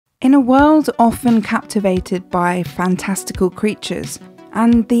In a world often captivated by fantastical creatures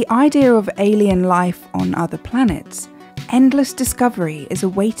and the idea of alien life on other planets, endless discovery is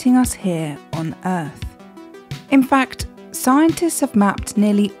awaiting us here on Earth. In fact, scientists have mapped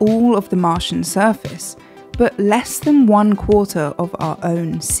nearly all of the Martian surface, but less than 1/4 of our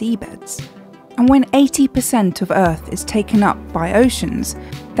own seabeds. And when 80% of Earth is taken up by oceans,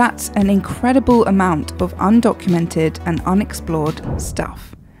 that's an incredible amount of undocumented and unexplored stuff.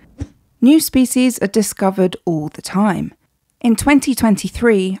 New species are discovered all the time. In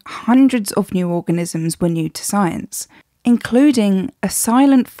 2023, hundreds of new organisms were new to science, including a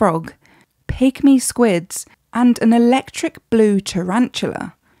silent frog, pygmy squids, and an electric blue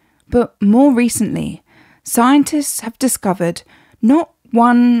tarantula. But more recently, scientists have discovered not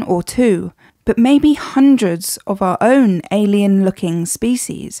one or two, but maybe hundreds of our own alien-looking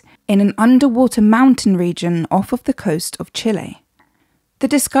species in an underwater mountain region off of the coast of Chile. The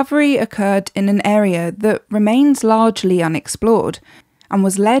discovery occurred in an area that remains largely unexplored and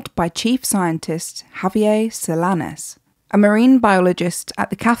was led by Chief Scientist Javier Solanes, a marine biologist at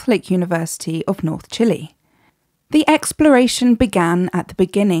the Catholic University of North Chile. The exploration began at the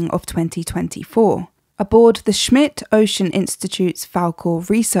beginning of 2024, aboard the Schmidt Ocean Institute's Falkor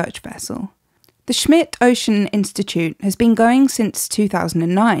research vessel. The Schmidt Ocean Institute has been going since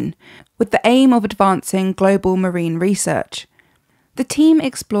 2009, with the aim of advancing global marine research. The team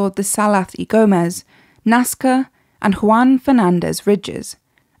explored the Salas y Gomez, Nazca, and Juan Fernandez ridges,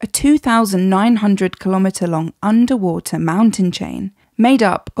 a 2,900-kilometre-long underwater mountain chain made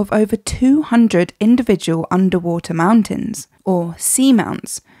up of over 200 individual underwater mountains, or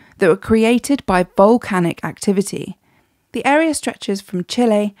seamounts, that were created by volcanic activity. The area stretches from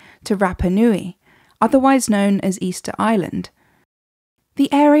Chile to Rapa Nui, otherwise known as Easter Island.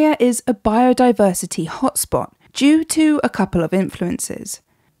 The area is a biodiversity hotspot due to a couple of influences.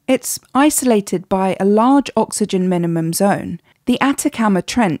 It's isolated by a large oxygen minimum zone, the Atacama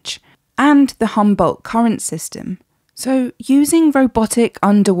Trench, and the Humboldt Current System. So, using robotic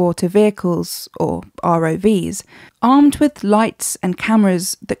underwater vehicles, or ROVs, armed with lights and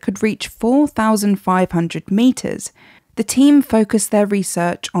cameras that could reach 4,500 metres, the team focused their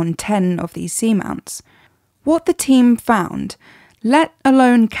research on 10 of these seamounts. What the team found, let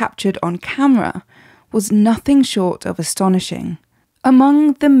alone captured on camera, was nothing short of astonishing.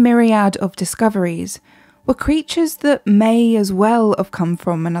 Among the myriad of discoveries were creatures that may as well have come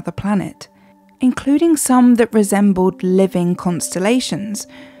from another planet, including some that resembled living constellations,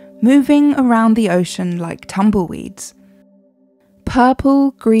 moving around the ocean like tumbleweeds.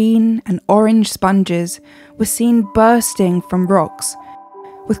 Purple, green, and orange sponges were seen bursting from rocks,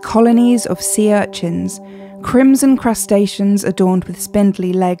 with colonies of sea urchins, crimson crustaceans adorned with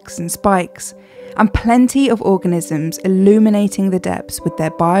spindly legs and spikes, and plenty of organisms illuminating the depths with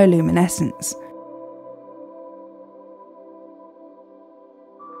their bioluminescence.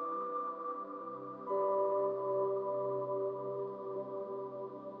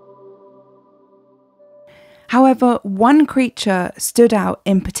 However, one creature stood out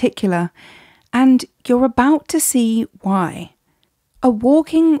in particular, and you're about to see why. A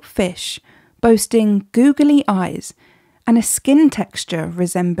walking fish boasting googly eyes and a skin texture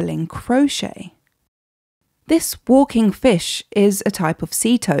resembling crochet. This walking fish is a type of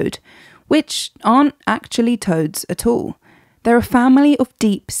sea toad, which aren't actually toads at all. They're a family of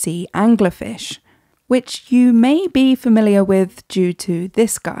deep-sea anglerfish, which you may be familiar with due to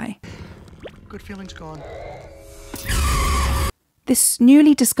this guy. Good feelings gone. This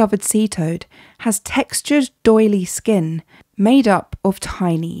newly discovered sea toad has textured doily skin made up of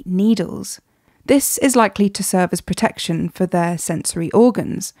tiny needles. This is likely to serve as protection for their sensory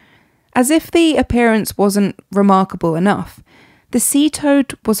organs. As if the appearance wasn't remarkable enough, the sea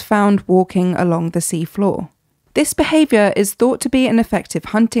toad was found walking along the sea floor. This behaviour is thought to be an effective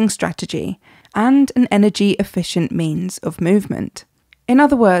hunting strategy and an energy-efficient means of movement. In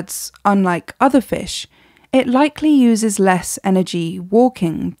other words, unlike other fish, it likely uses less energy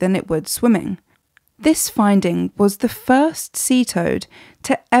walking than it would swimming. This finding was the first sea toad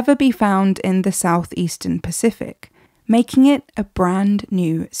to ever be found in the southeastern Pacific, making it a brand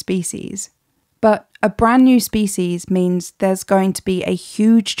new species. But a brand new species means there's going to be a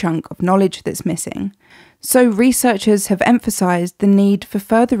huge chunk of knowledge that's missing. So researchers have emphasised the need for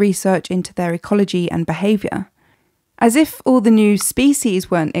further research into their ecology and behaviour. As if all the new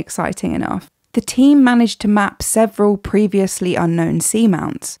species weren't exciting enough, the team managed to map several previously unknown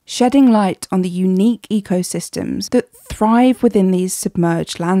seamounts, shedding light on the unique ecosystems that thrive within these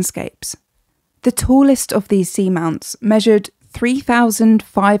submerged landscapes. The tallest of these seamounts measured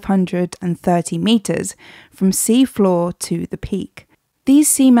 3,530 metres from sea floor to the peak. The These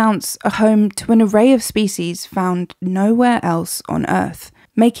seamounts are home to an array of species found nowhere else on Earth,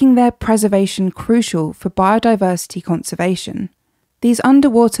 making their preservation crucial for biodiversity conservation. These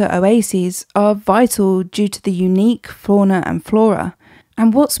underwater oases are vital due to the unique fauna and flora,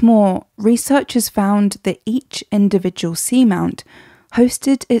 and what's more, researchers found that each individual seamount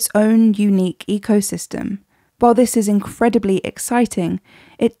hosted its own unique ecosystem. While this is incredibly exciting,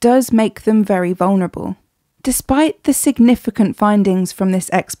 it does make them very vulnerable. Despite the significant findings from this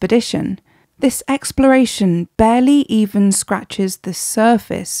expedition, this exploration barely even scratches the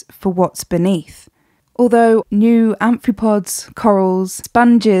surface for what's beneath. Although new amphipods, corals,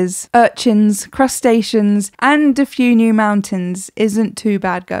 sponges, urchins, crustaceans, and a few new mountains isn't too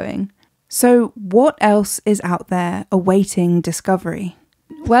bad going. So what else is out there awaiting discovery?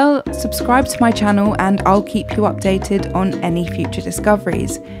 Well, subscribe to my channel and I'll keep you updated on any future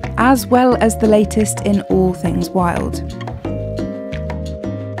discoveries, as well as the latest in all things wild.